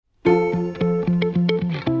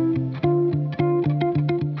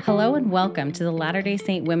Hello and welcome to the Latter-day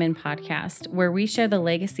Saint Women podcast, where we share the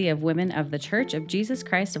legacy of women of the Church of Jesus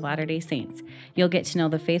Christ of Latter-day Saints. You'll get to know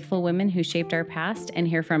the faithful women who shaped our past and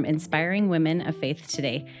hear from inspiring women of faith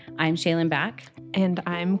today. I'm Shaylin Back. And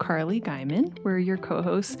I'm Carly Guyman. We're your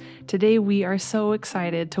co-hosts. Today we are so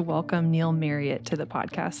excited to welcome Neil Marriott to the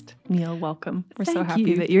podcast. Neil, welcome. We're so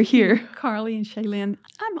happy that you're here. Carly and Shaylin,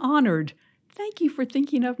 I'm honored. Thank you for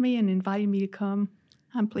thinking of me and inviting me to come.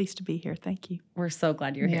 I'm pleased to be here. Thank you. We're so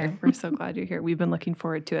glad you're here. We're so glad you're here. We've been looking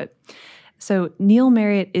forward to it. So Neil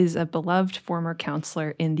Marriott is a beloved former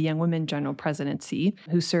counselor in the Young Women General Presidency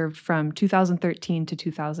who served from 2013 to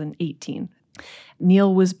 2018.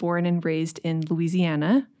 Neil was born and raised in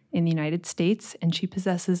Louisiana in the United States, and she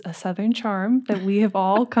possesses a Southern charm that we have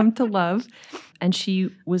all come to love. And she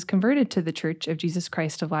was converted to the Church of Jesus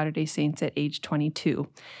Christ of Latter-day Saints at age 22.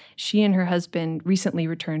 She and her husband recently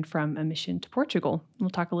returned from a mission to Portugal. We'll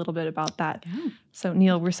talk a little bit about that. Yeah. So,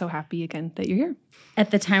 Neil, we're so happy again that you're here.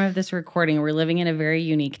 At the time of this recording, we're living in a very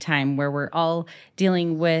unique time where we're all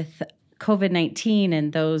dealing with COVID-19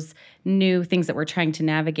 and those new things that we're trying to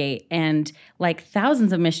navigate. And like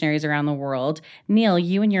thousands of missionaries around the world, Neil,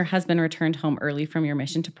 you and your husband returned home early from your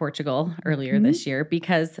mission to Portugal earlier this year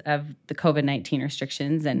because of the COVID-19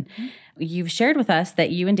 restrictions. And you've shared with us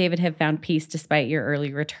that you and David have found peace despite your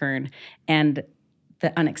early return and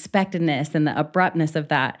the unexpectedness and the abruptness of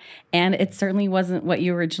that. And it certainly wasn't what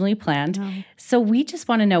you originally planned. No. So we just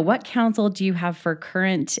want to know, what counsel do you have for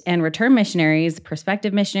current and return missionaries,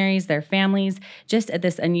 prospective missionaries, their families, just at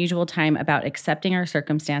this unusual time about accepting our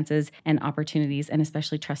circumstances and opportunities, and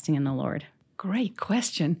especially trusting in the Lord? Great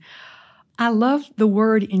question. I love the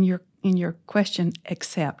word in your question,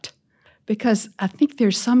 accept, because I think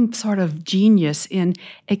there's some sort of genius in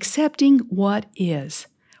accepting what is.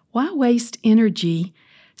 Why waste energy,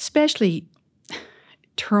 especially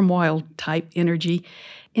turmoil-type energy,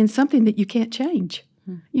 in something that you can't change?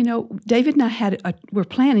 You know, David and I we're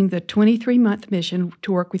planning the 23-month mission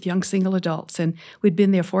to work with young single adults, and we'd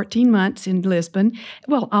been there 14 months in Lisbon,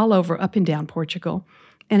 well, all over, up and down Portugal,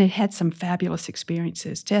 and it had some fabulous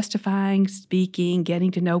experiences, testifying, speaking,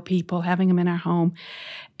 getting to know people, having them in our home,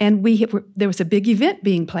 and there was a big event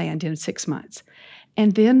being planned in 6 months,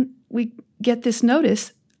 and then we get this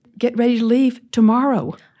notice, get ready to leave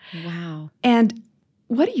tomorrow. Wow. And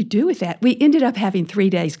what do you do with that? We ended up having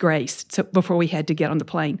 3 days grace before we had to get on the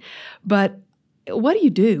plane. But what do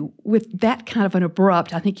you do with that kind of an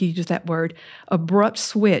abrupt, I think you used that word, abrupt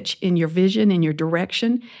switch in your vision, in your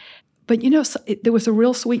direction? But, you know, there was a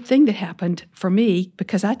real sweet thing that happened for me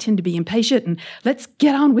because I tend to be impatient and let's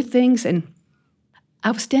get on with things. And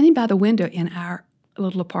I was standing by the window in our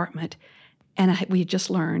little apartment, and we had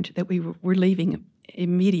just learned that we were leaving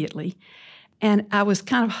immediately. And I was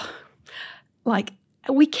kind of like,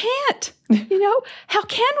 we can't, you know, how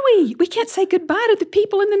can we? We can't say goodbye to the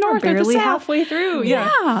people in the north or the south. Barely halfway through.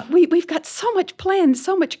 Yeah. We've got so much planned,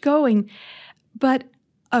 so much going. But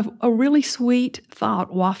a really sweet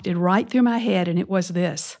thought wafted right through my head, and it was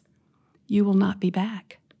this: you will not be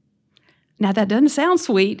back. Now, that doesn't sound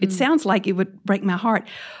sweet. It sounds like it would break my heart.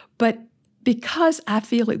 But because I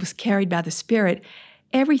feel it was carried by the Spirit,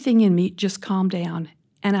 everything in me just calmed down,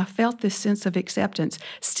 and I felt this sense of acceptance,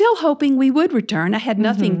 still hoping we would return. I had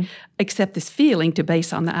nothing except this feeling to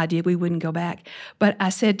base on the idea we wouldn't go back. But I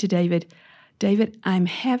said to David, I'm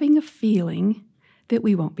having a feeling that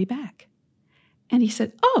we won't be back. And he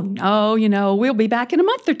said, oh, no, you know, we'll be back in a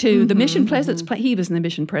month or two. The mission president's, he was in the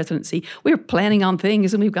mission presidency. We're planning on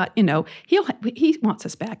things, and we've got, you know, he wants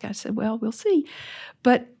us back. I said, well, we'll see.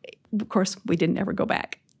 But, of course, we didn't ever go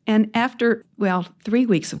back. And after, 3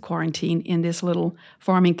 weeks of quarantine in this little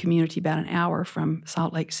farming community about an hour from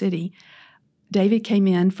Salt Lake City, David came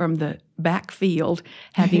in from the back field,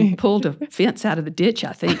 having pulled a fence out of the ditch,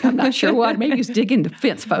 I think. I'm not sure what. Maybe he was digging the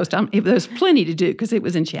fence post. There was plenty to do because it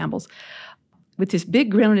was in shambles. With this big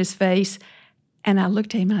grin on his face, and I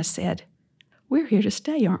looked at him and I said, we're here to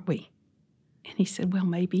stay, aren't we? And he said, well,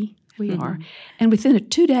 maybe. We are. And within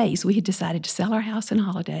 2 days, we had decided to sell our house and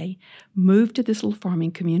holiday, move to this little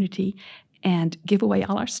farming community, and give away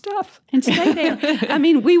all our stuff and stay there. I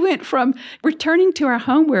mean, we went from returning to our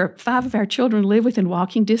home where 5 of our children live within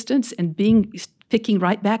walking distance and picking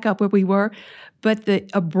right back up where we were. But the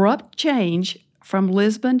abrupt change from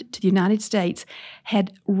Lisbon to the United States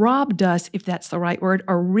had robbed us, if that's the right word,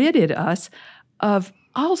 or ridded us of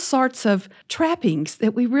all sorts of trappings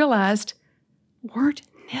that we realized weren't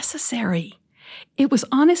necessary. It was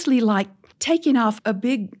honestly like taking off a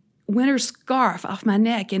big winter scarf off my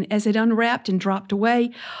neck, and as it unwrapped and dropped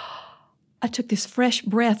away, I took this fresh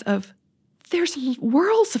breath of there's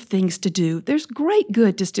worlds of things to do. There's great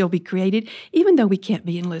good to still be created, even though we can't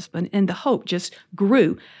be in Lisbon. And the hope just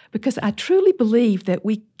grew because I truly believe that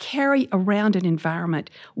we carry around an environment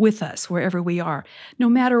with us wherever we are. No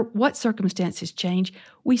matter what circumstances change,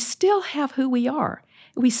 we still have who we are.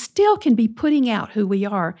 We still can be putting out who we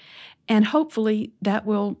are. And hopefully that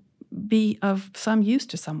will be of some use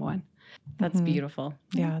to someone. That's beautiful.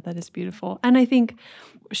 Yeah, that is beautiful. And I think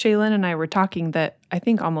Shaylin and I were talking that I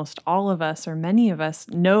think almost all of us or many of us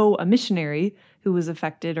know a missionary who was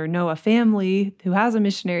affected or know a family who has a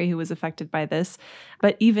missionary who was affected by this.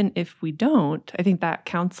 But even if we don't, I think that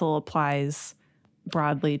counsel applies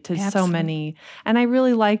broadly to so many. And I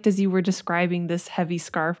really liked as you were describing this heavy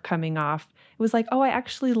scarf coming off, it was like, oh, I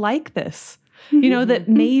actually like this. That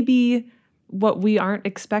maybe what we aren't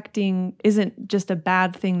expecting isn't just a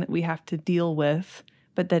bad thing that we have to deal with,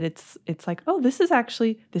 but that it's like, oh, this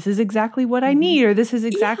is exactly what I need, or this is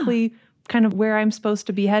exactly kind of where I'm supposed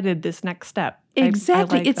to be headed this next step.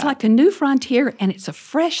 Exactly. I like it's that. like a new frontier, and it's a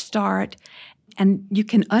fresh start, and you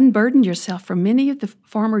can unburden yourself from many of the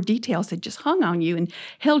former details that just hung on you and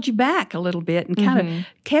held you back a little bit and kind of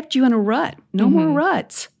kept you in a rut. No more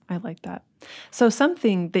ruts. I like that. So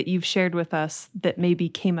something that you've shared with us that maybe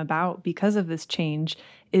came about because of this change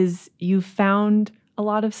is you found a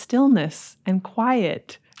lot of stillness and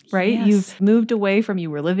quiet, right? Yes. You've moved away from, you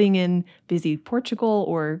were living in busy Portugal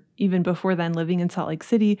or even before then living in Salt Lake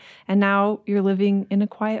City, and now you're living in a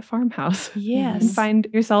quiet farmhouse. Yes. And find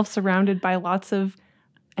yourself surrounded by lots of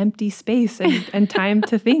empty space and time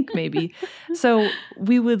to think maybe. So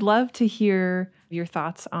we would love to hear your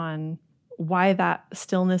thoughts on why that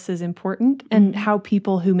stillness is important and how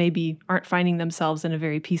people who maybe aren't finding themselves in a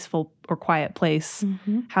very peaceful or quiet place,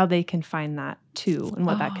 how they can find that too and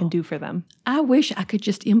what that can do for them. I wish I could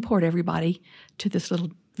just import everybody to this little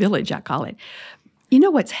village, I call it. You know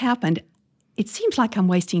what's happened? It seems like I'm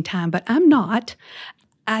wasting time, but I'm not.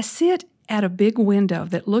 I sit at a big window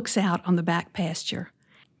that looks out on the back pasture.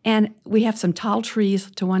 And we have some tall trees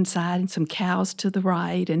to one side and some cows to the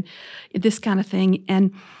right and this kind of thing.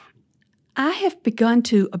 And I have begun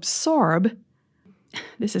to absorb,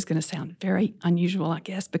 this is going to sound very unusual, I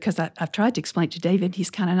guess, because I've tried to explain it to David. He's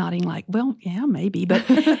kind of nodding like, well, yeah, maybe. But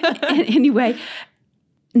anyway,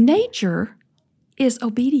 nature is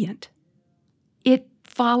obedient. It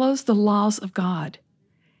follows the laws of God.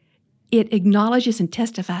 It acknowledges and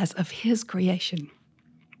testifies of His creation.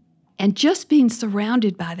 And just being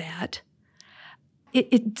surrounded by that,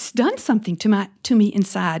 it's done something to me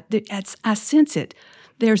inside. I sense it.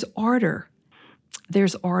 There's order.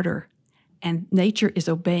 There's order. And nature is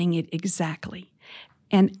obeying it exactly.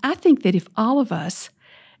 And I think that if all of us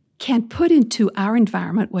can put into our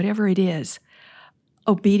environment, whatever it is,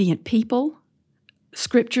 obedient people,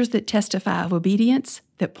 scriptures that testify of obedience,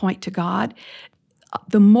 that point to God,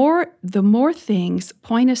 the more things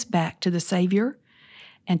point us back to the Savior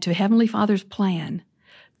and to Heavenly Father's plan,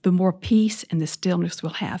 the more peace and the stillness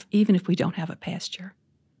we'll have, even if we don't have a pasture.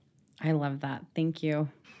 I love that. Thank you.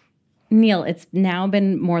 Neil, it's now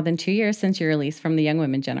been more than 2 years since your release from the Young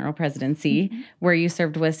Women General Presidency, where you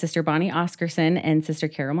served with Sister Bonnie Oscarson and Sister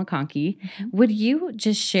Carol McConkie. Would you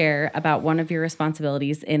just share about one of your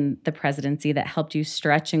responsibilities in the presidency that helped you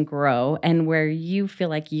stretch and grow and where you feel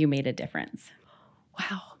like you made a difference?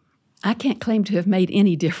 Wow. I can't claim to have made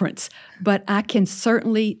any difference, but I can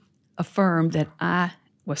certainly affirm that I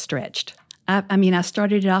was stretched. I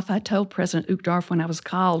started it off, I told President Uchtdorf when I was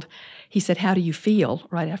called, he said, how do you feel,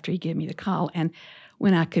 right after he gave me the call. And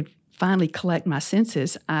when I could finally collect my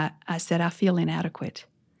senses, I said, I feel inadequate.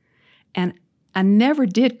 And I never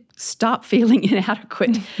did stop feeling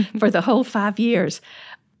inadequate for the whole 5 years.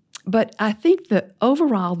 But I think that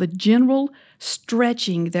overall, the general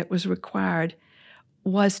stretching that was required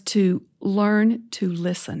was to learn to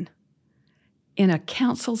listen in a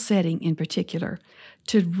council setting in particular,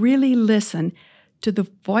 to really listen to the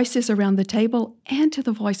voices around the table and to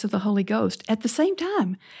the voice of the Holy Ghost at the same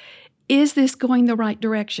time. Is this going the right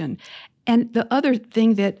direction? And the other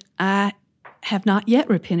thing that I have not yet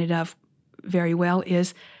repented of very well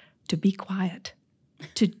is to be quiet,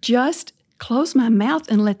 to just close my mouth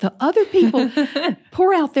and let the other people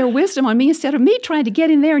pour out their wisdom on me instead of me trying to get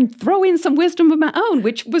in there and throw in some wisdom of my own,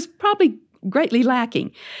 which was probably greatly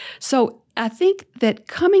lacking. So I think that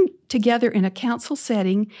coming together in a council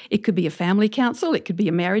setting, it could be a family council, it could be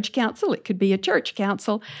a marriage council, it could be a church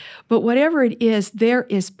council, but whatever it is, there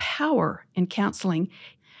is power in counseling.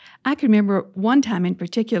 I can remember one time in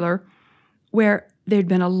particular where there'd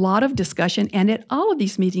been a lot of discussion, and at all of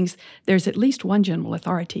these meetings, there's at least one general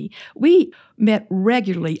authority. We met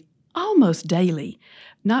regularly, almost daily,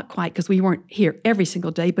 not quite because we weren't here every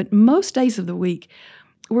single day, but most days of the week,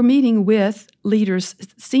 we're meeting with leaders,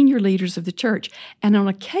 senior leaders of the church. And on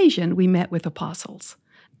occasion, we met with apostles.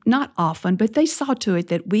 Not often, but they saw to it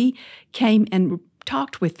that we came and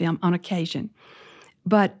talked with them on occasion.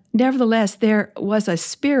 But nevertheless, there was a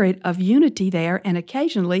spirit of unity there, and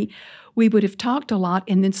occasionally we would have talked a lot,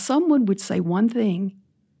 and then someone would say one thing,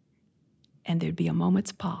 and there'd be a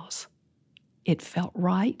moment's pause. It felt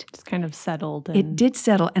right. It's kind of settled. It did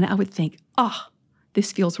settle, and I would think,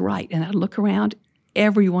 this feels right. And I'd look around,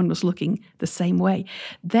 everyone was looking the same way.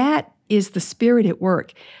 That is the spirit at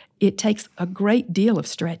work. It takes a great deal of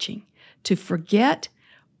stretching to forget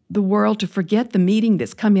the world, to forget the meeting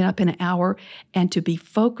that's coming up in an hour, and to be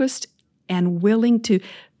focused and willing to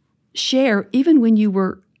share even when you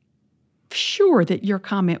were sure that your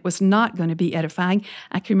comment was not going to be edifying.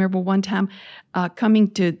 I can remember one time coming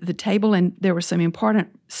to the table, and there were some important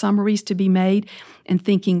summaries to be made, and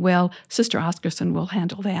thinking, well, Sister Oscarson will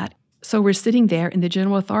handle that. So we're sitting there, and the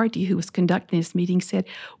general authority who was conducting this meeting said,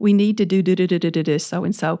 we need to do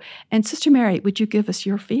so-and-so. And Sister Mary, would you give us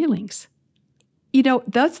your feelings? You know,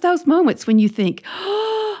 that's those moments when you think,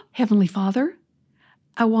 Heavenly Father,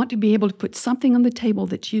 I want to be able to put something on the table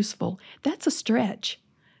that's useful. That's a stretch.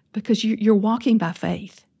 Because you're walking by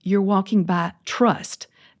faith. You're walking by trust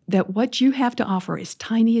that what you have to offer, as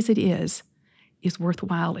tiny as it is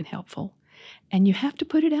worthwhile and helpful. And you have to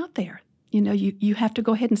put it out there. You know, you have to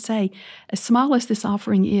go ahead and say, as small as this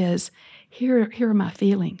offering is, here are my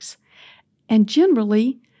feelings. And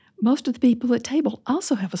generally, most of the people at the table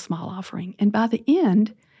also have a small offering. And by the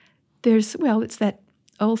end, it's that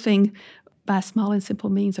old thing, by small and simple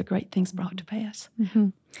means are great things brought to pass. Mm-hmm.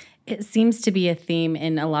 It seems to be a theme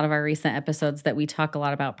in a lot of our recent episodes that we talk a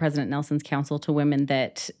lot about President Nelson's counsel to women,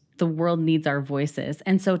 that the world needs our voices.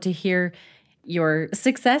 And so to hear your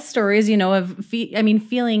success stories, of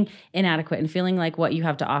feeling inadequate and feeling like what you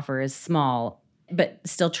have to offer is small, but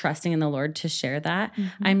still trusting in the Lord to share that.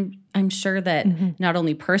 Mm-hmm. I'm sure that not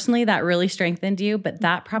only personally that really strengthened you, but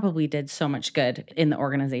that probably did so much good in the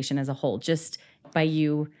organization as a whole, just by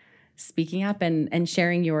you speaking up and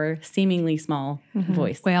sharing your seemingly small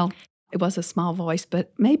voice. Well, it was a small voice,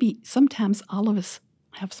 but maybe sometimes all of us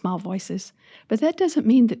have small voices. But that doesn't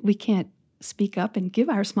mean that we can't speak up and give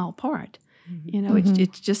our small part.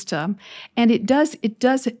 It's just, and it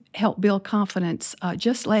does help build confidence.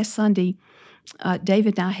 Just last Sunday,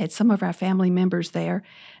 David and I had some of our family members there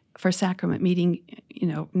for a sacrament meeting.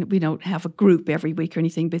 We don't have a group every week or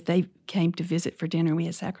anything, but they came to visit for dinner. We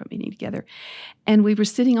had a sacrament meeting together. And we were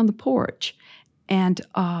sitting on the porch, and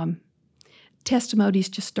testimonies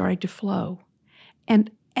just started to flow.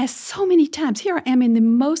 And as so many times, here I am in the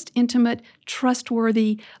most intimate,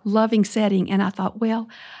 trustworthy, loving setting, and I thought, well,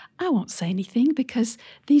 I won't say anything because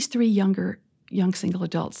these three young single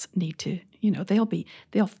adults need to,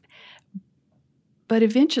 But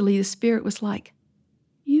eventually the Spirit was like,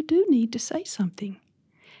 you do need to say something.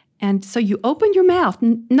 And so you open your mouth,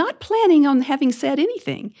 not planning on having said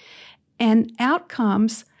anything, and out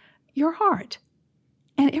comes your heart.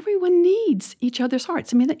 And everyone needs each other's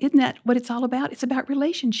hearts. I mean, isn't that what it's all about? It's about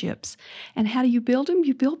relationships. And how do you build them?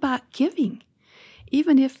 You build by giving.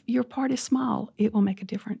 Even if your part is small, it will make a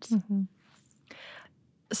difference. Mm-hmm.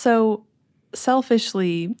 So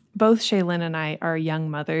selfishly, both Shaylin and I are young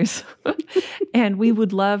mothers, and we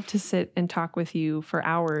would love to sit and talk with you for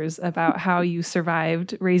hours about how you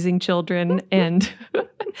survived raising children and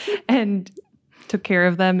took care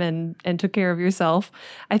of them and took care of yourself.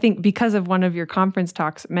 I think because of one of your conference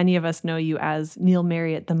talks, many of us know you as Neal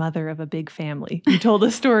Marriott, the mother of a big family. You told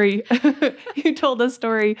a story. You told a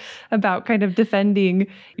story about kind of defending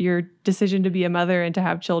your decision to be a mother and to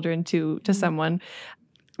have children to someone.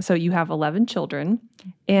 So you have 11 children,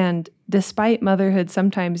 and despite motherhood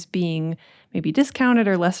sometimes being maybe discounted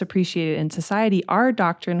or less appreciated in society, our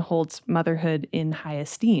doctrine holds motherhood in high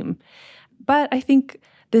esteem. But I think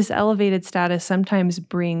this elevated status sometimes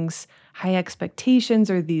brings high expectations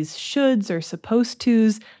or these shoulds or supposed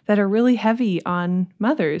tos that are really heavy on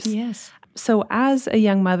mothers. Yes. So as a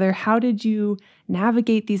young mother, how did you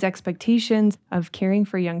navigate these expectations of caring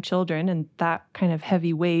for young children and that kind of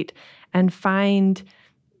heavy weight, and find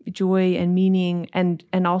joy and meaning and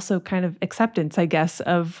also kind of acceptance, I guess,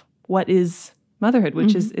 of what is motherhood,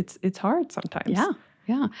 which is it's hard sometimes.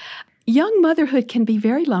 Yeah. Young motherhood can be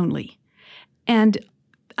very lonely. And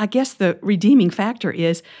I guess the redeeming factor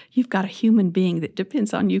is you've got a human being that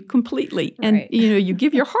depends on you completely. And, Right. You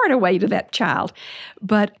give your heart away to that child.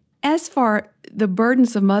 But as for the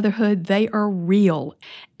burdens of motherhood, they are real.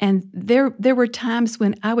 And there were times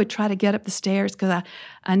when I would try to get up the stairs because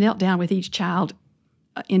I knelt down with each child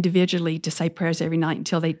individually to say prayers every night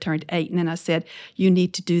until they turned 8. And then I said, you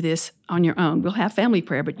need to do this on your own. We'll have family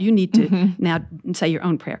prayer, but you need to now say your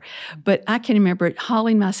own prayer. But I can remember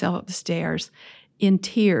hauling myself up the stairs in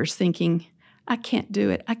tears thinking, I can't do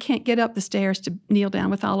it. I can't get up the stairs to kneel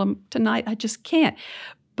down with all of them tonight. I just can't.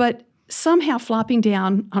 But somehow flopping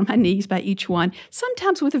down on my knees by each one,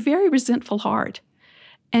 sometimes with a very resentful heart,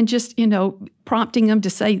 and just, prompting them to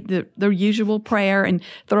say the usual prayer and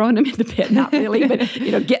throwing them in the bed, not really, but,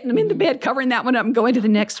 getting them in the bed, covering that one up and going to the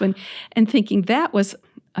next one, and thinking that was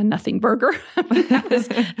a nothing burger.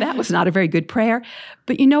 that was not a very good prayer.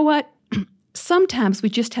 But you know what? Sometimes we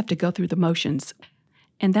just have to go through the motions,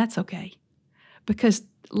 and that's okay. Because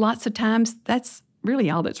lots of times that's really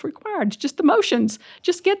all that's required. It's just the motions.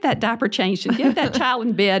 Just get that diaper changed and get that child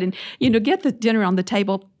in bed and, get the dinner on the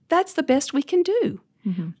table. That's the best we can do.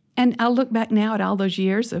 Mm-hmm. And I'll look back now at all those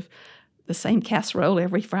years of the same casserole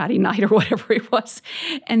every Friday night or whatever it was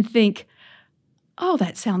and think, oh,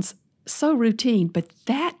 that sounds so routine, but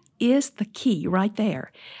that is the key right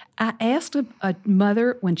there. I asked a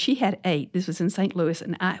mother when she had 8, this was in St. Louis,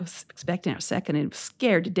 and I was expecting our second and was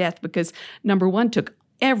scared to death because number 1 took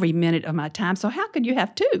every minute of my time. So how could you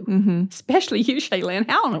have 2? Mm-hmm. Especially you, Shaylin.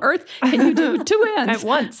 How on earth can you do 2 ends? At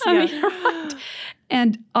once, I mean, right.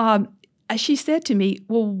 And she said to me,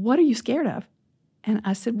 well, what are you scared of? And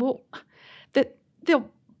I said, well, that they'll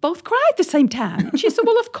both cry at the same time. And she said,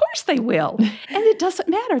 well, of course they will. And it doesn't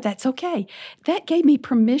matter. That's okay. That gave me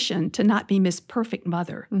permission to not be Miss Perfect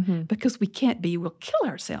Mother because we can't be. We'll kill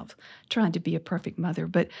ourselves trying to be a perfect mother.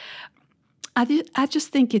 But I just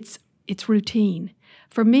think it's routine.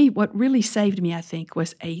 For me, what really saved me, I think,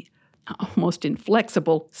 was a almost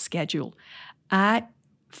inflexible schedule. I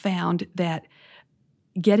found that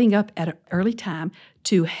getting up at an early time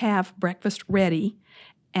to have breakfast ready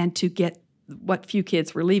and to get what few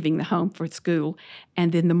kids were leaving the home for school,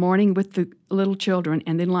 and then the morning with the little children,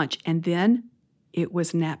 and then lunch, and then it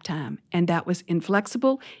was nap time. And that was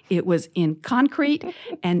inflexible. It was in concrete,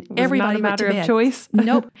 and everybody went to bed. Not a matter of choice?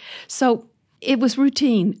 Nope. So it was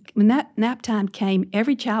routine. When that nap time came,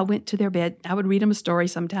 every child went to their bed. I would read them a story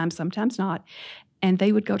sometimes, sometimes not, and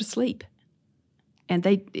they would go to sleep. And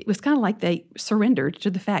it was kind of like they surrendered to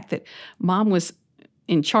the fact that Mom was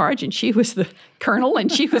in charge and she was the colonel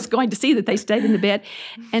and she was going to see that they stayed in the bed.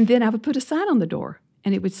 And then I would put a sign on the door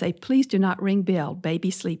and it would say, please do not ring bell, baby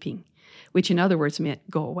sleeping, which in other words meant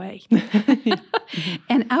go away.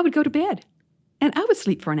 And I would go to bed and I would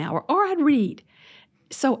sleep for an hour or I'd read.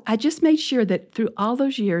 So I just made sure that through all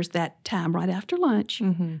those years, that time right after lunch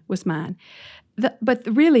was mine. But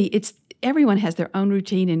really, everyone has their own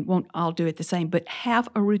routine and won't all do it the same, but have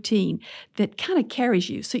a routine that kind of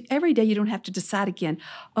carries you. So every day you don't have to decide again,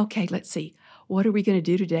 okay, let's see, what are we going to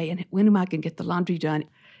do today and when am I going to get the laundry done?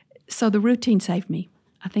 So the routine saved me.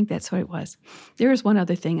 I think that's what it was. There is one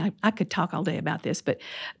other thing. I could talk all day about this, but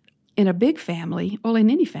in a big family, or in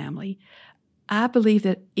any family, I believe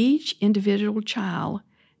that each individual child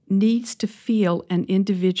needs to feel an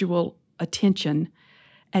individual attention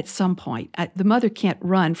at some point. The mother can't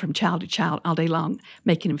run from child to child all day long,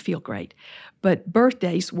 making them feel great. But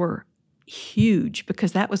birthdays were huge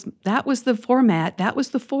because that was the format, that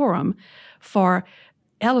was the forum for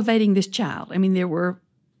elevating this child. I mean, there were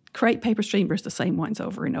crepe paper streamers, the same ones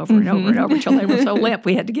over and over and over and over until they were so limp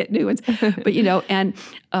we had to get new ones. But, and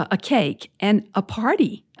a cake and a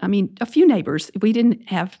party. I mean, a few neighbors, we didn't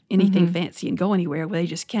have anything fancy and go anywhere. They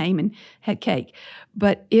just came and had cake.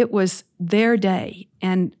 But it was their day.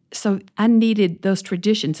 And so I needed those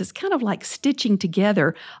traditions. It's kind of like stitching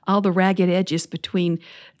together all the ragged edges between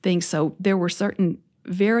things. So there were certain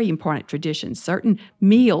very important traditions, certain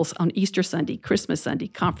meals on Easter Sunday, Christmas Sunday,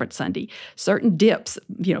 Conference Sunday, certain dips,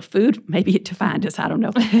 food, maybe it defined us, I don't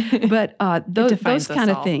know. But those kind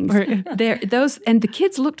of things. And the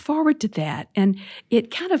kids looked forward to that. And it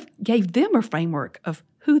kind of gave them a framework of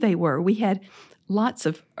who they were. We had lots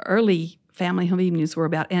of early family home evenings were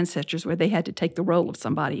about ancestors where they had to take the role of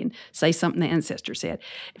somebody and say something the ancestor said.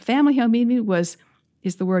 Family home evening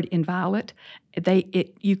is the word inviolate.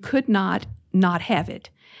 You could not have it.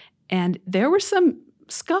 And there were some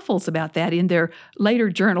scuffles about that in their later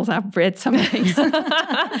journals. I've read some things.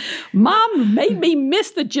 Mom made me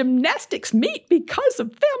miss the gymnastics meet because of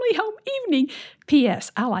family home evening.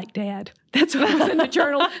 P.S. I like Dad. That's what was in the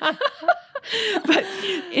journal. But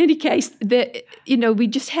in any case, we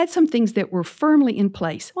just had some things that were firmly in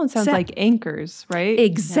place. Well, it sounds like anchors, right?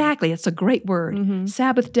 Exactly. Yeah. It's a great word.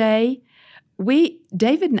 Sabbath day.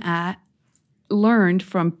 David and I learned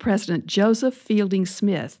from President Joseph Fielding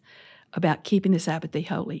Smith about keeping the Sabbath day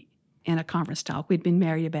holy in a conference talk. We'd been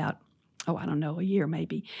married about I don't know, a year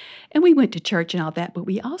maybe. And we went to church and all that, but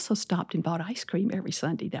we also stopped and bought ice cream every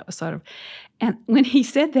Sunday. That was sort of, and when he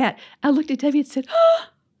said that, I looked at David and said, "Oh,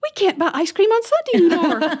 we can't buy ice cream on Sunday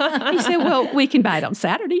anymore." He said, "Well, we can buy it on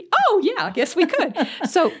Saturday." Oh, yeah, I guess we could.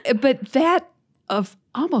 So, but that, of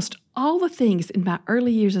almost all the things in my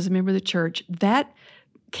early years as a member of the church, that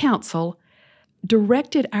counsel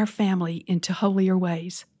directed our family into holier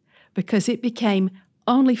ways because it became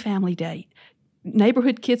only family day.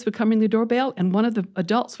 Neighborhood kids would come ring the doorbell, and one of the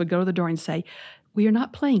adults would go to the door and say, "We are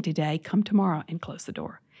not playing today. Come tomorrow," and close the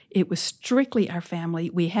door. It was strictly our family.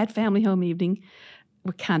 We had family home evening.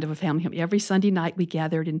 We're kind of a family home. Every Sunday night we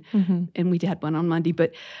gathered, and we had one on Monday.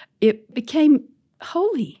 But it became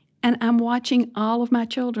holy. And I'm watching all of my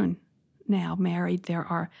children now married. There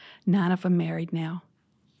are 9 of them married now.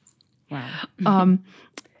 Wow.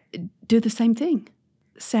 Do the same thing.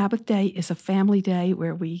 Sabbath day is a family day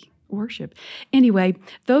where we worship. Anyway,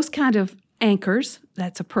 those kind of anchors,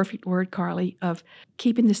 that's a perfect word, Carly, of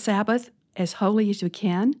keeping the Sabbath as holy as we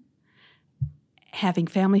can, having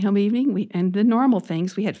family home evening, and the normal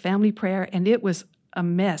things. We had family prayer, and it was a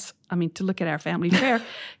mess. I mean, to look at our family prayer,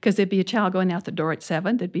 because there'd be a child going out the door at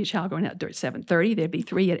 7, there'd be a child going out the door at 7:30, there'd be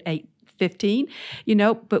 3 at 8:15,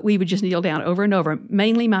 but we would just kneel down over and over.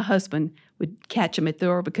 Mainly my husband would catch them at the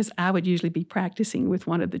door because I would usually be practicing with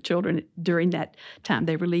one of the children during that time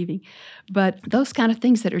they were leaving. But those kind of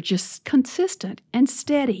things that are just consistent and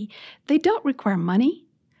steady, they don't require money.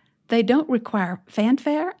 They don't require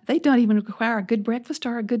fanfare. They don't even require a good breakfast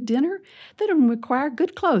or a good dinner. They don't require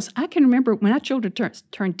good clothes. I can remember when our children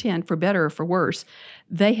turned 10, for better or for worse,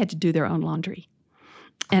 they had to do their own laundry.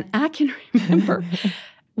 And I can remember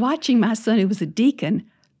watching my son, who was a deacon,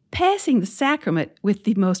 passing the sacrament with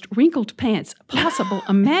the most wrinkled pants possible,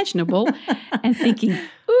 imaginable, and thinking,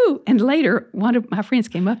 ooh. And later, one of my friends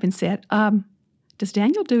came up and said, does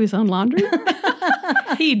Daniel do his own laundry?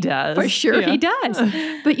 He does. For sure he does.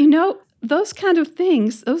 But those kind of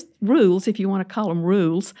things, those rules, if you want to call them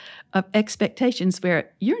rules, of expectations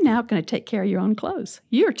where you're now going to take care of your own clothes.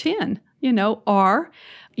 You're 10, or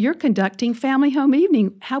you're conducting family home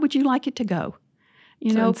evening. How would you like it to go?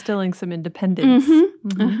 Instilling some independence.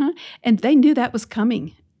 And they knew that was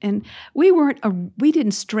coming. And we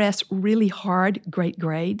didn't stress really hard great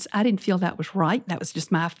grades. I didn't feel that was right. That was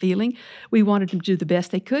just my feeling. We wanted them to do the best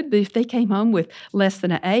they could. But if they came home with less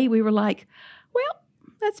than an A, we were like, well,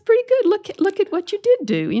 that's pretty good. Look at what you did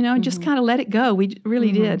do, and just kind of let it go. We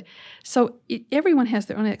really did. So everyone has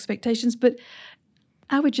their own expectations. But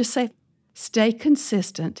I would just say, stay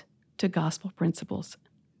consistent to gospel principles.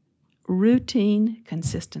 Routine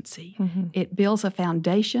consistency. It builds a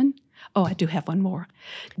foundation. Oh, I do have one more.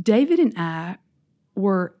 David and I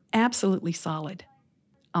were absolutely solid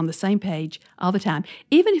on the same page all the time.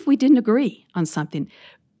 Even if we didn't agree on something,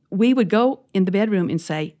 we would go in the bedroom and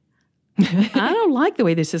say, I don't like the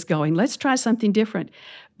way this is going. Let's try something different.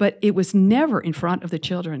 But it was never in front of the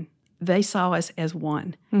children. They saw us as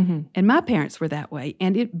one. And my parents were that way.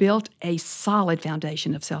 And it built a solid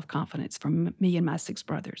foundation of self-confidence for me and my 6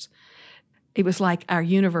 brothers. It was like our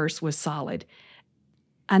universe was solid.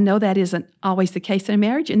 I know that isn't always the case in a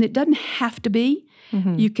marriage, and it doesn't have to be.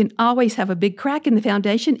 You can always have a big crack in the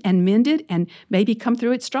foundation and mend it and maybe come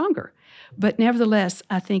through it stronger. But nevertheless,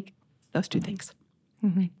 I think those 2 things.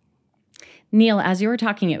 Neil, as you were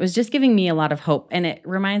talking, it was just giving me a lot of hope. And it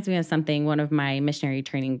reminds me of something one of my missionary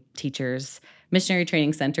training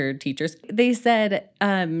center teachers, they said,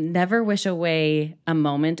 never wish away a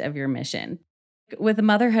moment of your mission. With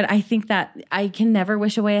motherhood, I think that I can never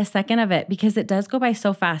wish away a second of it because it does go by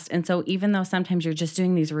so fast. And so even though sometimes you're just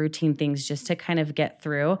doing these routine things just to kind of get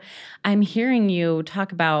through, I'm hearing you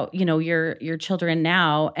talk about, your children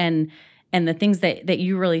now and the things that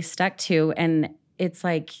you really stuck to. And it's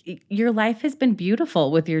like your life has been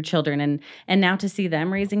beautiful with your children. And now to see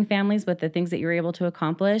them raising families with the things that you're able to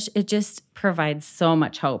accomplish, it just provides so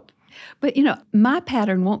much hope. But, my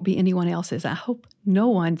pattern won't be anyone else's. I hope no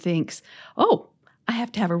one thinks, oh, I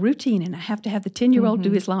have to have a routine and I have to have the 10-year-old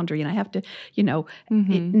do his laundry and I have to,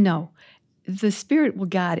 no. The Spirit will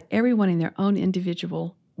guide everyone in their own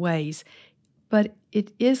individual ways, but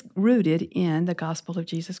it is rooted in the gospel of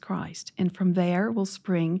Jesus Christ. And from there will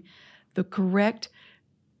spring the correct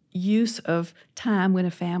use of time with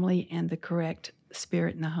a family and the correct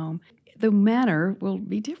spirit in the home. The manner will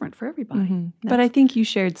be different for everybody. But I think you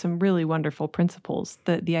shared some really wonderful principles.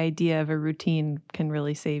 The idea of a routine can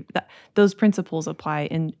really save that. Those principles apply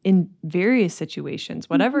in various situations,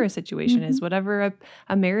 whatever a situation is, whatever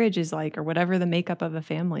a marriage is like, or whatever the makeup of a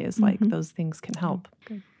family is like. Those things can help.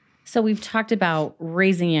 So we've talked about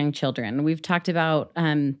raising young children. We've talked about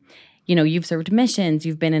you've served missions,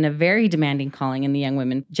 you've been in a very demanding calling in the Young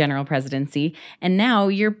Women General Presidency, and now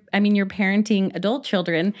you're parenting adult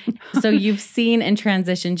children. So you've seen and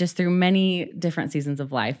transitioned just through many different seasons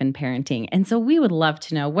of life and parenting. And so we would love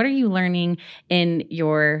to know, what are you learning in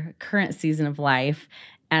your current season of life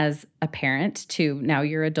as a parent to now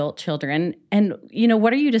your adult children? And,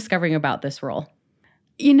 what are you discovering about this role?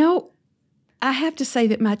 I have to say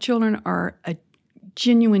that my children are a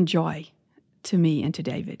genuine joy to me and to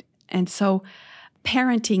David. And so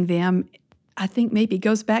parenting them, I think maybe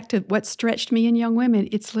goes back to what stretched me in Young Women.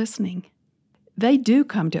 It's listening. They do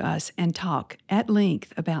come to us and talk at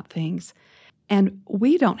length about things, and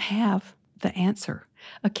we don't have the answer.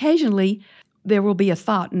 Occasionally, there will be a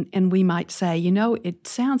thought, and we might say, it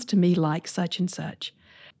sounds to me like such and such.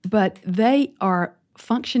 But they are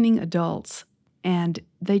functioning adults, and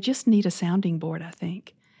they just need a sounding board, I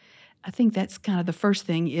think. I think that's kind of the first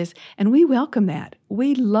thing is, and we welcome that.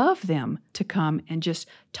 We love them to come and just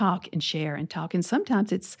talk and share and talk. And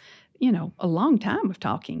sometimes it's, a long time of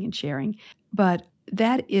talking and sharing. But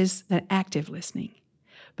that is the active listening,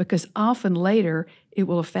 because often later it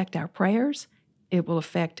will affect our prayers. It will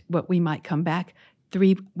affect what we might come back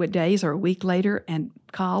 3 days or a week later and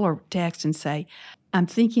call or text and say, I'm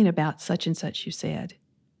thinking about such and such you said,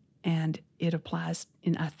 and it applies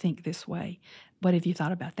in, I think, this way. What have you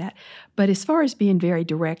thought about that? But as far as being very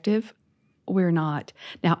directive, we're not.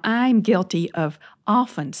 Now, I'm guilty of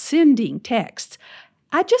often sending texts.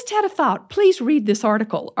 I just had a thought. Please read this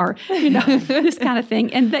article, or this kind of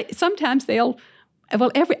thing. And sometimes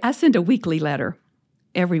I send a weekly letter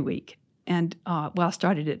every week. And I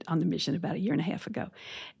started it on the mission about 1.5 years ago.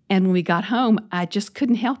 And when we got home, I just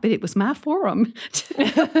couldn't help it. It was my forum. And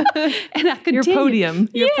I continued. Your podium,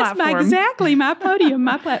 your platform. Exactly, my podium,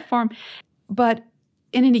 my platform. But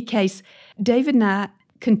in any case, David and I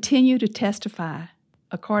continue to testify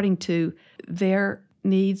according to their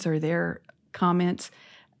needs or their comments,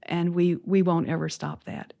 and we won't ever stop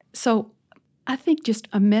that. So I think just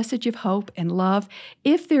a message of hope and love.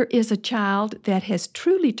 If there is a child that has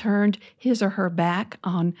truly turned his or her back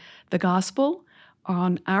on the gospel,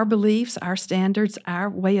 on our beliefs, our standards, our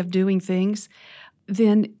way of doing things,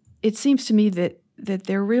 then it seems to me that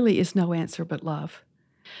there really is no answer but love.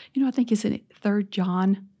 I think it's in 3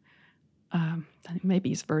 John, I think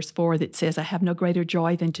maybe it's verse 4 that says, I have no greater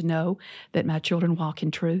joy than to know that my children walk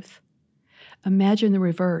in truth. Imagine the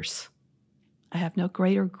reverse. I have no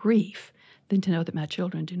greater grief than to know that my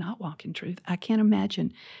children do not walk in truth. I can't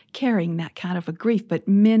imagine carrying that kind of a grief, but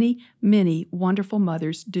many, many wonderful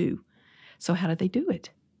mothers do. So how do they do it?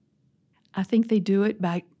 I think they do it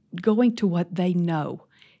by going to what they know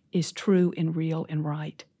is true and real and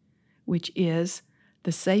right, which is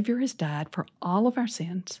the Savior has died for all of our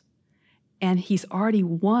sins, and He's already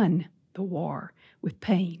won the war with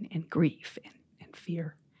pain and grief and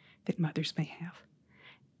fear that mothers may have.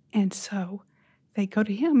 And so they go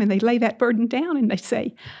to Him and they lay that burden down and they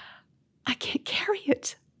say, I can't carry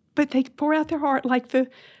it. But they pour out their heart like the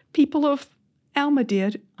people of Alma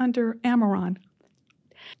did under Ammoron.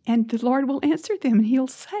 And the Lord will answer them and He'll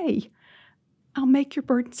say, I'll make your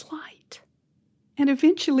burdens light. And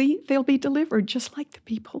eventually they'll be delivered just like the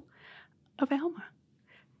people of Alma.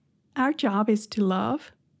 Our job is to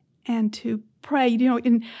love and to pray.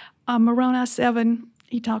 In Moroni 7,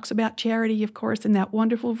 he talks about charity, of course, in that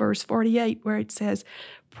wonderful verse 48 where it says,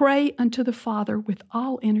 pray unto the Father with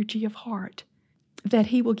all energy of heart, that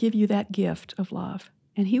He will give you that gift of love.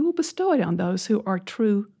 And He will bestow it on those who are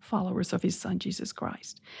true followers of His Son, Jesus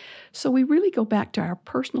Christ. So we really go back to our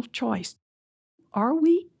personal choice. Are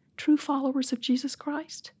we true followers of Jesus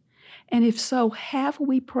Christ? And if so, have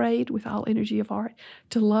we prayed with all energy of heart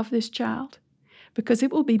to love this child? Because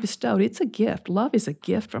it will be bestowed. It's a gift. Love is a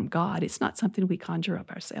gift from God. It's not something we conjure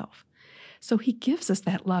up ourselves. So He gives us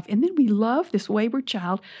that love. And then we love this wayward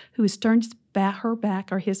child who has turned her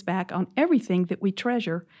back or his back on everything that we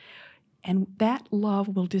treasure. And that love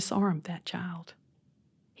will disarm that child.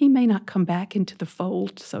 He may not come back into the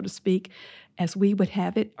fold, so to speak, as we would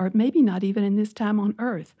have it, or maybe not even in this time on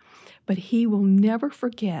earth. But he will never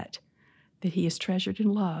forget that he is treasured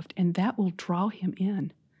and loved, and that will draw him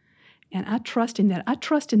in. And I trust in that. I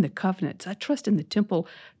trust in the covenants. I trust in the temple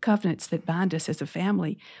covenants that bind us as a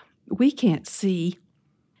family. We can't see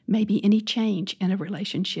maybe any change in a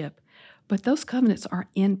relationship, but those covenants are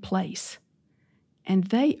in place. And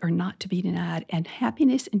they are not to be denied, and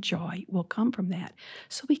happiness and joy will come from that.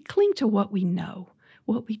 So we cling to what we know,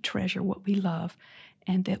 what we treasure, what we love,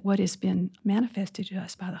 and that what has been manifested to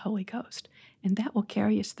us by the Holy Ghost. And that will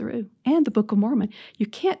carry us through. And the Book of Mormon. You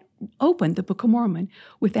can't open the Book of Mormon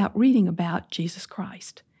without reading about Jesus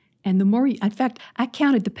Christ And the more, in fact, I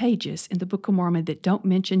counted the pages in the Book of Mormon that don't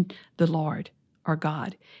mention the Lord or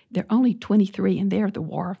God. There are only 23, and they're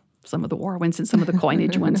some of the war ones and some of the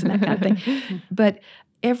coinage ones and that kind of thing. But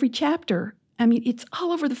every chapter, I mean, it's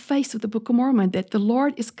all over the face of the Book of Mormon that the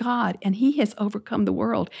Lord is God and He has overcome the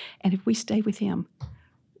world. And if we stay with Him,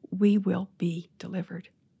 we will be delivered.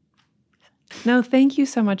 No, thank you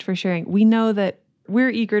so much for sharing. We know that we're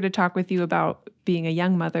eager to talk with you about being a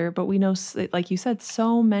young mother, but we know, like you said,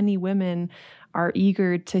 so many women are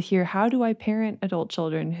eager to hear, how do I parent adult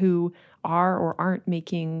children who are or aren't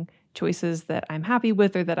making choices that I'm happy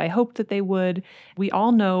with or that I hoped that they would? We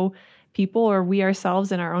all know people, or we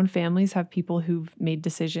ourselves in our own families have people who've made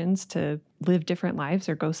decisions to live different lives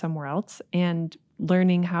or go somewhere else, and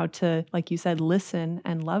learning how to, like you said, listen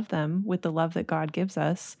and love them with the love that God gives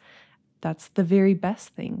us. That's the very best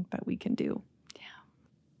thing that we can do. Yeah.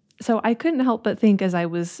 So I couldn't help but think, as I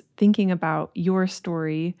was thinking about your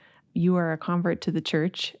story, you are a convert to the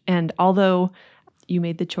church. And although you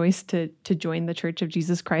made the choice to join the Church of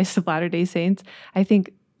Jesus Christ of Latter-day Saints, I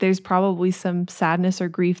think there's probably some sadness or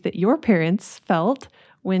grief that your parents felt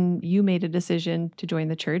when you made a decision to join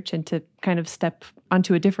the church and to kind of step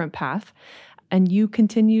onto a different path. And you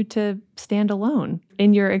continue to stand alone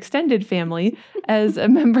in your extended family as a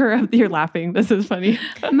member of, you're laughing, this is funny.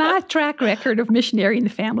 My track record of missionary in the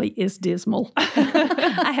family is dismal.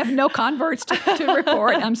 I have no converts to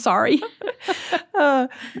report. I'm sorry.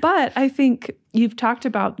 But I think you've talked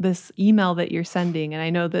about this email that you're sending, and I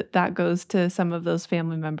know that goes to some of those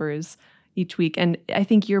family members each week. And I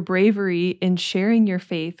think your bravery in sharing your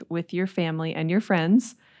faith with your family and your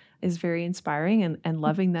friends is very inspiring, and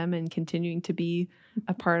loving them and continuing to be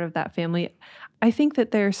a part of that family. I think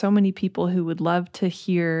that there are so many people who would love to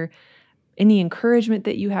hear any encouragement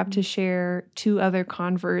that you have to share to other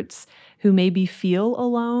converts who maybe feel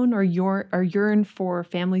alone or yearn for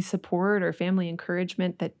family support or family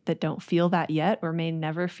encouragement that don't feel that yet or may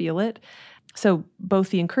never feel it. So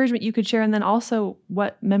both the encouragement you could share, and then also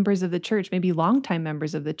what members of the church, maybe longtime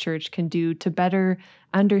members of the church, can do to better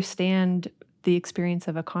understand the experience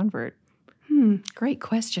of a convert. Great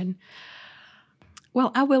question.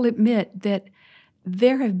 Well, I will admit that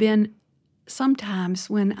there have been some times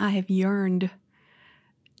when I have yearned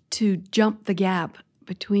to jump the gap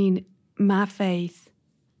between my faith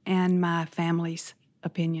and my family's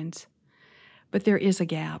opinions. But there is a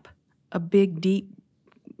gap, a big, deep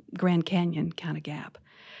Grand Canyon kind of gap.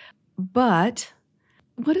 But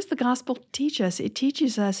what does the gospel teach us? It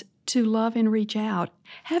teaches us to love and reach out.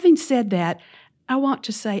 Having said that, I want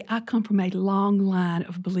to say I come from a long line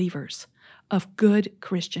of believers, of good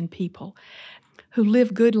Christian people who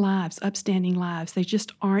live good lives, upstanding lives. They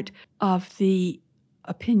just aren't of the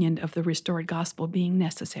opinion of the restored gospel being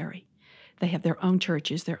necessary. They have their own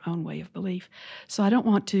churches, their own way of belief. So I don't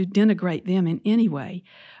want to denigrate them in any way.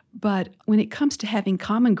 But when it comes to having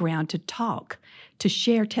common ground to talk, to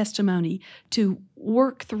share testimony, to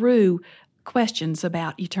work through questions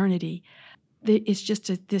about eternity, it's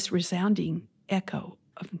just this resounding echo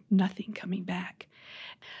of nothing coming back.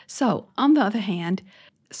 So, on the other hand,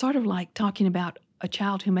 sort of like talking about a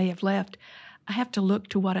child who may have left, I have to look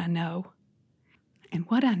to what I know. And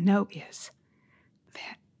what I know is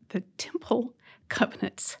that the temple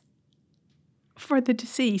covenants for the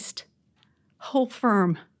deceased hold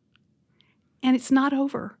firm. And it's not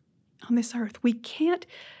over on this earth. We can't,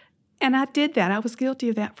 and I did that. I was guilty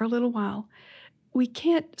of that for a little while. We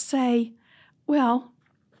can't say, well,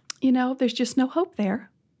 there's just no hope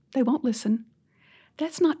there. They won't listen.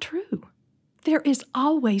 That's not true. There is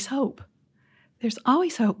always hope. There's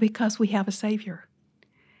always hope because we have a Savior.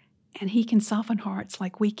 And He can soften hearts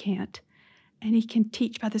like we can't. And He can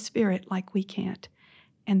teach by the Spirit like we can't.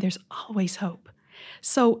 And there's always hope.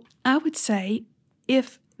 So I would say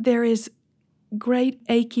if there is great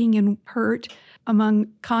aching and hurt among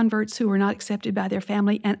converts who were not accepted by their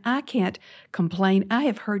family, and I can't complain. I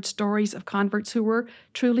have heard stories of converts who were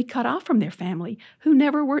truly cut off from their family, who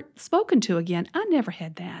never were spoken to again. I never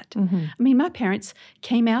had that. Mm-hmm. I mean, my parents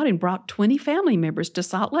came out and brought 20 family members to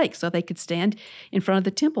Salt Lake so they could stand in front of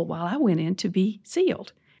the temple while I went in to be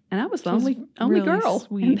sealed. And I was the only really girl.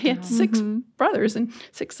 Sweet. And they had 6 brothers and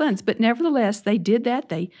 6 sons. But nevertheless, they did that.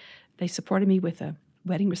 They supported me with a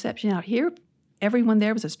wedding reception out here. Everyone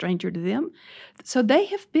there was a stranger to them. So they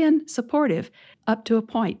have been supportive up to a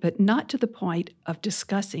point, but not to the point of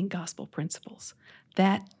discussing gospel principles.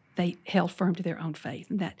 That they held firm to their own faith.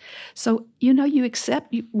 And that. So, you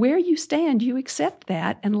accept where you stand, you accept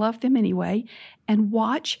that and love them anyway, and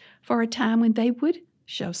watch for a time when they would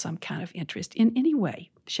show some kind of interest in any way,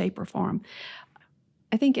 shape, or form.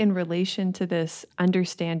 I think in relation to this,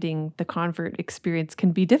 understanding the convert experience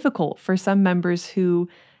can be difficult for some members who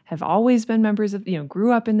have always been members of,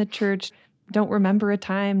 grew up in the church, don't remember a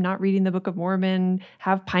time not reading the Book of Mormon,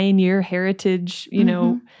 have pioneer heritage,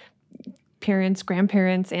 parents,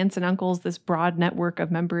 grandparents, aunts and uncles, this broad network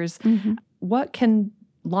of members. What can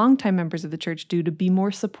longtime members of the church do to be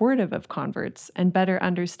more supportive of converts and better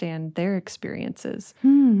understand their experiences?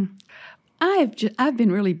 I've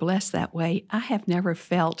been really blessed that way. I have never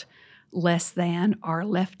felt less than or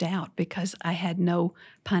left out because I had no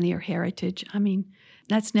pioneer heritage. I mean,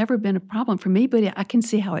 that's never been a problem for me, but I can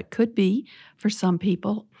see how it could be for some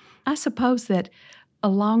people. I suppose that a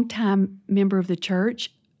longtime member of the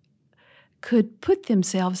church could put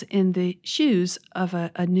themselves in the shoes of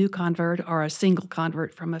a new convert or a single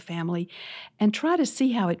convert from a family and try to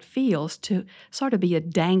see how it feels to sort of be a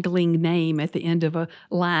dangling name at the end of a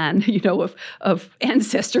line, of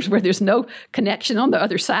ancestors where there's no connection on the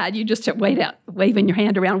other side. You just waving your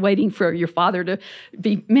hand around, waiting for your father to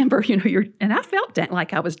be member. And I felt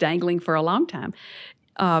like I was dangling for a long time.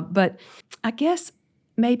 But I guess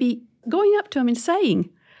maybe going up to him and saying,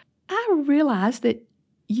 I realize that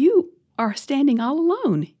you are standing all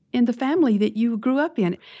alone in the family that you grew up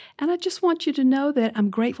in. And I just want you to know that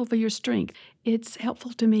I'm grateful for your strength. It's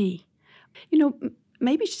helpful to me.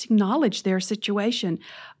 Maybe just acknowledge their situation.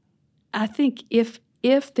 I think if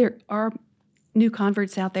there are new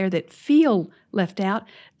converts out there that feel left out,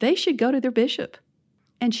 they should go to their bishop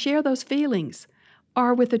and share those feelings,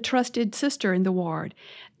 or with a trusted sister in the ward.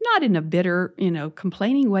 Not in a bitter,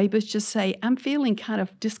 complaining way, but just say, I'm feeling kind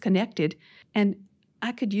of disconnected, and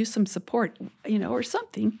I could use some support, or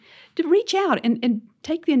something, to reach out and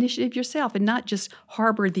take the initiative yourself and not just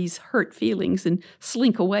harbor these hurt feelings and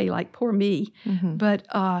slink away like poor me. But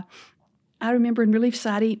I remember in Relief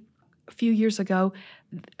Society a few years ago,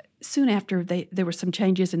 soon after there were some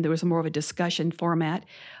changes and there was more of a discussion format,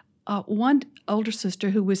 one older sister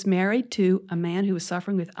who was married to a man who was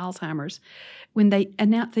suffering with Alzheimer's, when they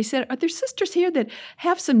announced, they said, are there sisters here that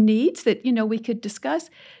have some needs that, we could discuss?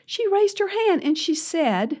 She raised her hand and she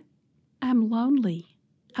said, I'm lonely.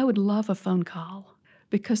 I would love a phone call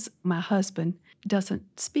because my husband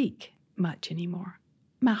doesn't speak much anymore.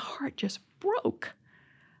 My heart just broke.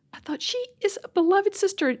 I thought, she is a beloved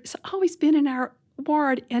sister. It's always been in our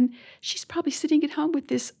ward, and she's probably sitting at home with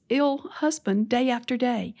this ill husband day after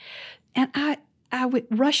day. And I would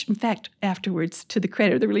rush, in fact, afterwards, to the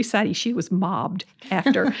credit of the Relief Society, she was mobbed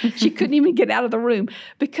after. She couldn't even get out of the room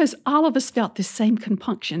because all of us felt the same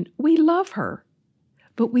compunction. We love her,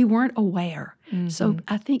 but we weren't aware. So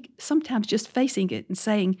I think sometimes just facing it and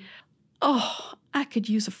saying, oh, I could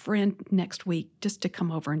use a friend next week just to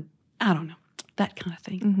come over and, I don't know, that kind of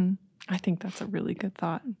thing. I think that's a really good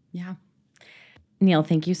thought. Yeah. Neil,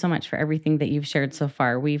 thank you so much for everything that you've shared so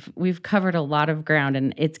far. We've covered a lot of ground,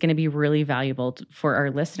 and it's going to be really valuable for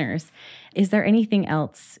our listeners. Is there anything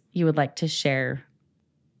else you would like to share?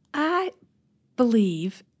 I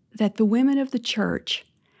believe that the women of the church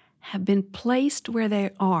have been placed where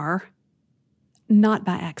they are not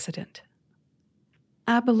by accident.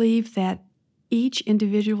 I believe that each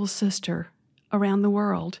individual sister around the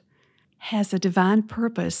world has a divine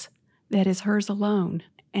purpose that is hers alone,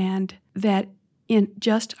 and that in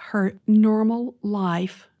just her normal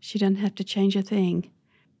life, she doesn't have to change a thing.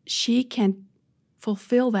 She can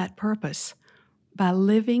fulfill that purpose by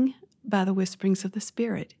living by the whisperings of the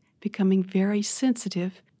Spirit, becoming very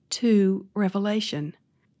sensitive to revelation,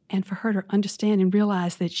 and for her to understand and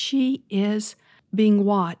realize that she is being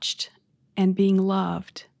watched and being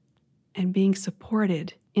loved and being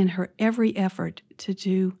supported in her every effort to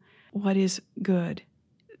do what is good.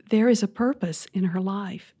 There is a purpose in her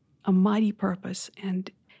life, a mighty purpose,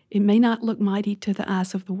 and it may not look mighty to the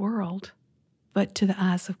eyes of the world, but to the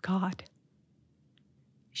eyes of God.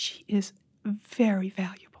 She is very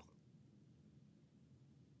valuable.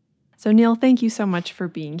 So, Neil, thank you so much for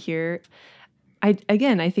being here. I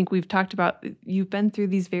think we've talked about, you've been through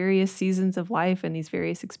these various seasons of life and these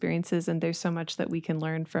various experiences, and there's so much that we can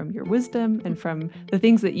learn from your wisdom and from the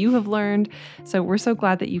things that you have learned. So we're so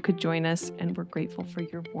glad that you could join us, and we're grateful for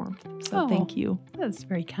your warmth. So thank you. That's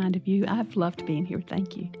very kind of you. I've loved being here.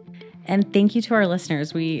 Thank you. And thank you to our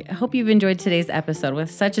listeners. We hope you've enjoyed today's episode with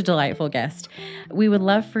such a delightful guest. We would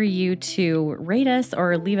love for you to rate us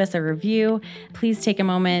or leave us a review. Please take a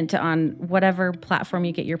moment on whatever platform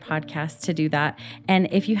you get your podcast to do that.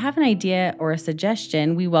 And if you have an idea or a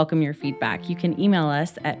suggestion, we welcome your feedback. You can email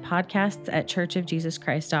us at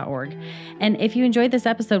podcasts@churchofjesuschrist.org. And if you enjoyed this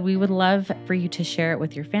episode, we would love for you to share it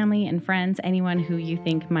with your family and friends, anyone who you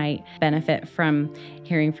think might benefit from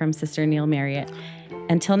hearing from Sister Neil Marriott.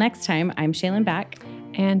 Until next time, I'm Shaylin Back.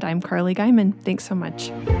 And I'm Carly Guyman. Thanks so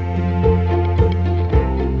much.